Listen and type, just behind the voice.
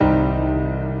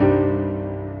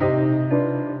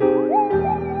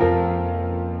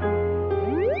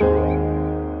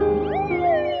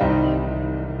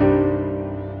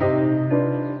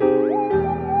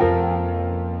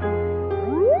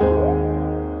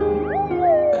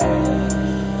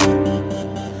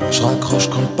Je raccroche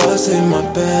quand le passé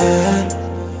m'appelle.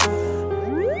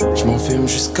 Je m'enfume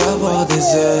jusqu'à avoir des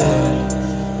ailes.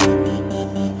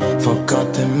 Faut quand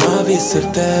t'aimes ma vie c'est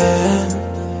le thème.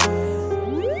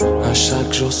 À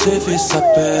chaque jour suffit sa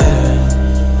peine.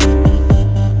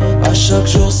 À chaque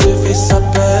jour suffit sa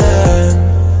peine.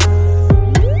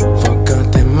 Faut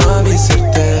quand t'aimes ma vie c'est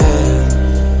le thème.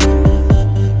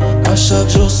 À chaque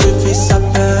jour suffit sa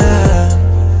peine.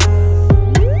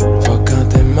 Faut quand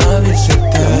t'aimes ma vie c'est le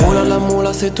thème. La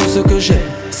moula c'est tout ce que j'ai.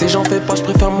 Si j'en fais pas, je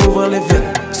préfère m'ouvrir les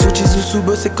veines. Sous-cheese ou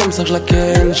sous-bœuf, c'est comme ça que je la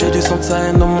ken. J'ai du sang de sa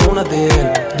haine dans mon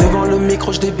ADN. Devant le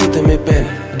micro, je débite mes peines.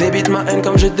 Débite ma haine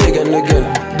comme je dégaine le gun.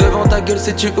 Devant ta gueule,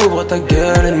 si tu ouvres ta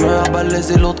gueule, elle meurt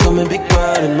balèze et l'autre comme un big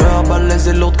pun. Elle meurt balèze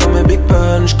et l'autre comme un big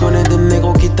pun. J'connais des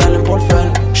négros qui t'allument pour le fun.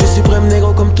 J'suis suprême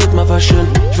négro comme toute ma fashion.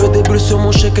 J'veux des bulles sur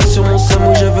mon chèque et sur mon seum.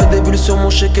 Oui, je veux des bulles sur mon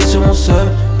chèque et sur mon seum.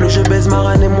 Plus je baise ma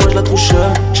reine et moins je la trouve chum.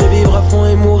 Je vais vivre à fond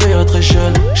et mourir très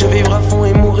jeune. Je vais vivre à fond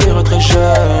et mourir très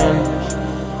jeune.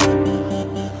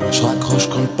 Je raccroche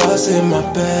quand le passé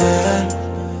m'appelle.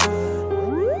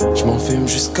 Je m'enfume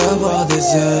jusqu'à avoir des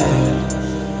ailes.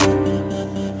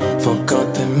 Faut quand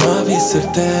t'aimes ma vie c'est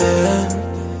le thème.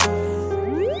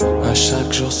 À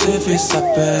chaque jour suffit sa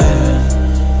peine.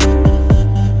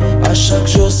 À chaque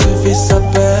jour suffit sa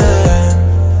peine.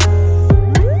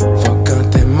 Faut quand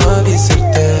t'aimes ma vie c'est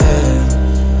le thème.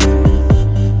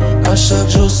 À chaque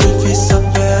jour suffit sa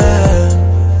peine.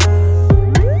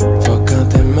 Faut quand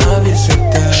t'aimes ma vie c'est le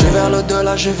thème. J'ai vers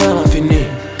l'au-delà, j'ai vers l'infini.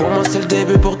 Pour moi c'est le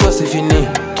début, pour toi c'est fini.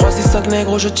 3, 6, 5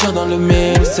 négro, je tire dans le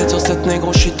mille. 7 sur 7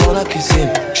 négro, je suis dans la cuisine.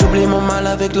 J'oublie mon mal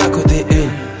avec la codéine.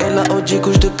 Et la OG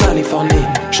couche de Californie.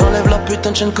 J'enlève la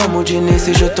putain de chaîne comme Houdini.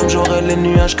 Si je tombe j'aurai les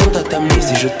nuages comme Tatami.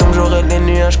 Si je tombe j'aurai les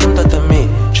nuages comme Tatami.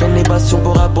 J'ai une libation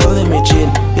pour abreuver mes jeans.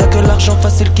 Y'a que l'argent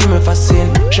facile qui me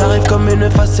fascine. J'arrive comme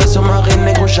une faciale sur marine.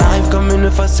 Négro j'arrive comme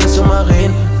une faciale sur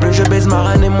marine. Plus je baise ma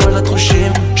reine et moins la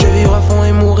trouchine. Je vais vivre à fond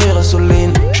et mourir sous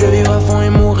ligne. Je vais vivre à fond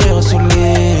et mourir sous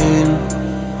ligne.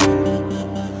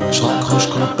 Je raccroche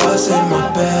quand le passé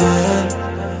m'appelle.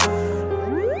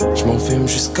 Je m'enfume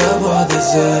jusqu'à avoir des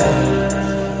ailes.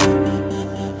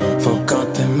 Faut quand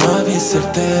t'aimes ma vie c'est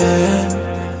le thème.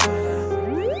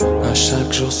 À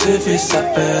chaque jour suffit sa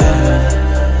peine.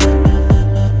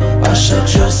 À chaque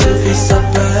jour suffit sa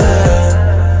peine.